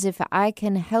my friends, if I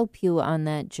can help you on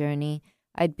that journey,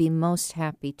 I'd be most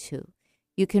happy to.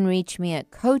 You can reach me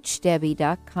at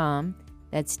CoachDebbie.com.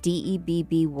 That's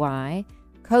DEBBY,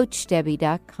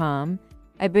 CoachDebbie.com.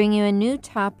 I bring you a new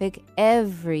topic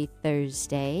every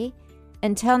Thursday.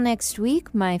 Until next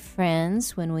week, my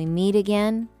friends, when we meet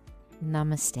again,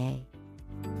 namaste.